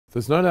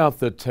There's no doubt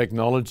that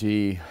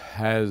technology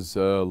has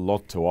a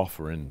lot to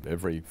offer in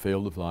every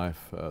field of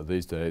life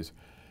these days.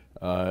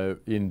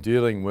 In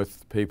dealing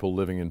with people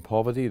living in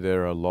poverty,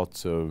 there are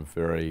lots of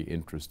very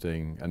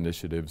interesting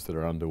initiatives that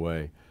are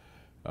underway.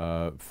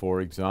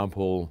 For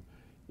example,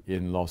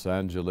 in Los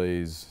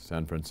Angeles,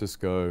 San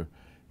Francisco,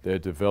 they're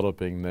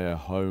developing their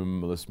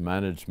homeless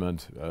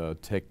management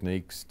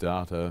techniques,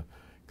 data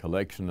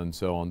collection and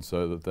so on,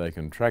 so that they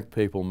can track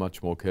people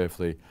much more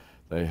carefully.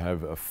 They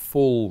have a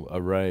full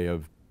array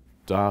of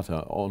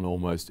data on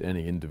almost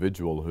any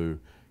individual who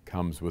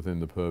comes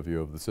within the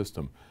purview of the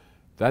system.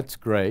 That's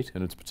great,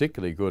 and it's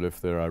particularly good if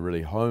there are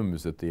really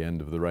homes at the end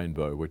of the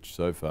rainbow, which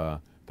so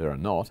far there are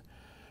not.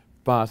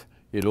 But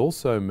it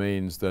also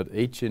means that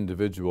each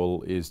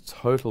individual is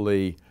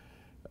totally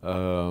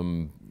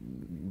vulnerable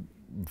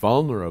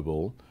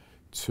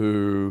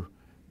to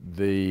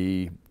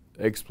the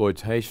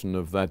exploitation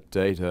of that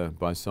data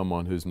by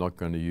someone who's not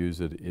going to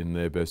use it in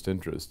their best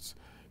interests,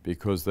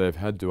 because they've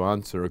had to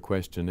answer a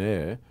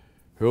questionnaire.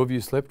 Who have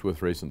you slept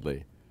with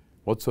recently?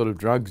 What sort of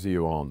drugs are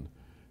you on?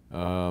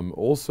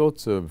 All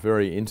sorts of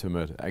very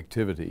intimate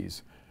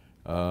activities.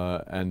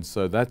 And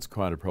so that's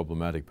quite a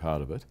problematic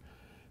part of it.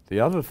 The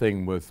other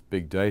thing with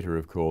big data,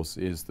 of course,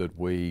 is that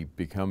we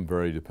become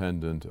very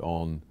dependent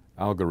on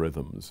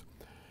algorithms.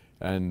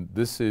 And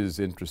this is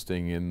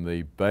interesting in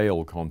the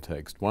bail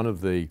context. One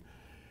of the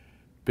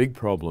big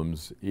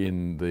problems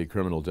in the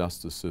criminal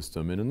justice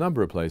system in a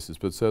number of places,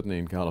 but certainly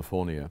in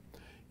California,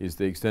 is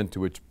the extent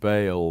to which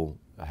bail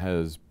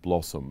has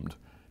blossomed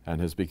and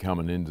has become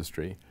an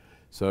industry.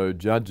 So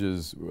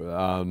judges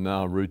are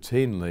now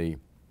routinely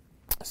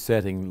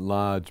setting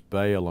large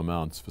bail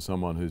amounts for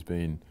someone who's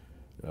been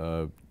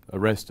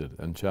arrested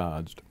and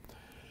charged.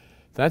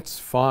 That's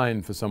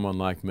fine for someone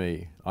like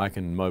me. I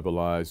can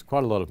mobilize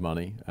quite a lot of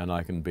money and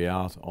I can be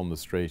out on the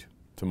street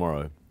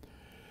tomorrow.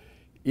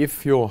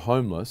 If you're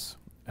homeless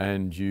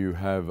and you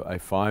have a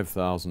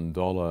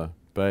 $5,000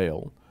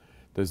 bail,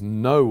 there's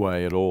no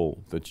way at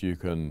all that you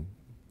can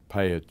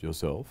pay it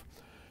yourself.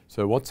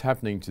 So what's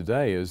happening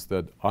today is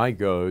that I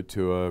go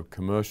to a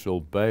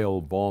commercial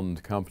bail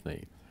bond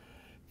company.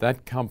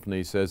 That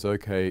company says,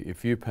 okay,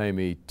 if you pay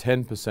me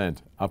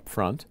 10% up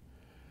front,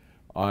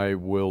 I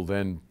will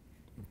then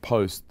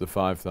post the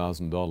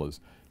 $5,000.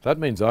 That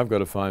means I've got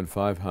to find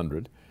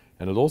 $500,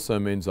 and it also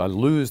means I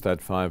lose that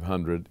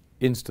 $500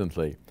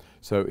 instantly.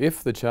 So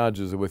if the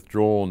charges are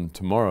withdrawn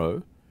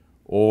tomorrow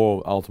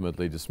or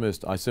ultimately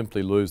dismissed, I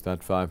simply lose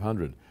that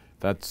 $500.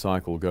 That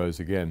cycle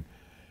goes again.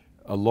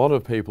 A lot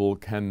of people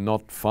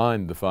cannot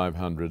find the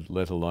 $500,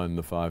 let alone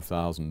the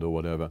 $5,000 or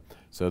whatever,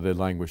 so they're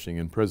languishing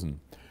in prison.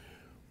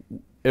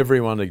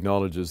 Everyone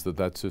acknowledges that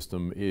that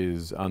system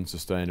is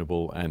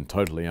unsustainable and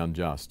totally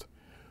unjust.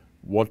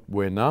 What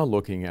we're now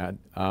looking at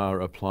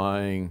are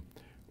applying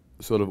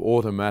sort of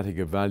automatic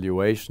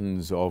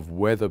evaluations of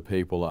whether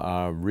people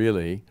are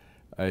really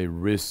a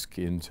risk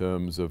in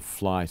terms of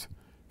flight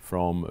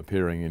from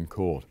appearing in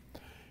court.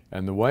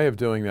 And the way of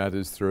doing that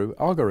is through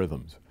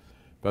algorithms.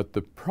 But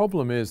the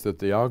problem is that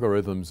the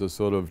algorithms are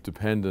sort of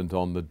dependent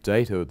on the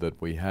data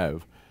that we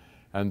have.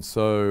 And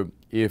so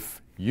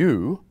if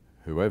you,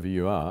 whoever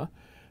you are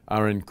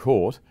in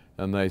court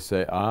and they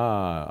say,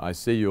 I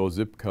see your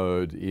zip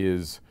code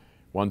is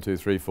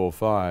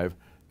 12345,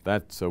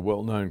 that's a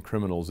well-known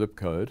criminal zip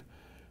code.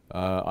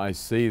 I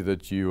see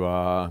that you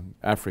are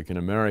African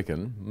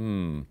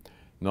American,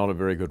 not a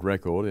very good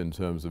record in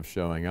terms of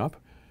showing up.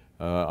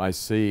 I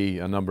see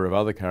a number of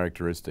other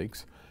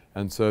characteristics.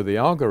 And so the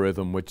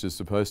algorithm, which is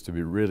supposed to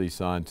be really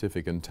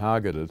scientific and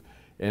targeted,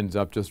 ends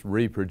up just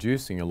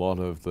reproducing a lot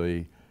of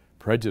the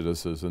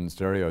prejudices and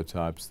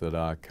stereotypes that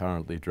are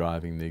currently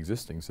driving the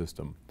existing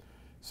system.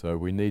 So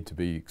we need to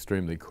be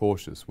extremely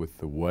cautious with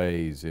the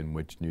ways in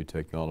which new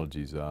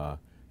technologies are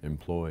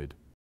employed.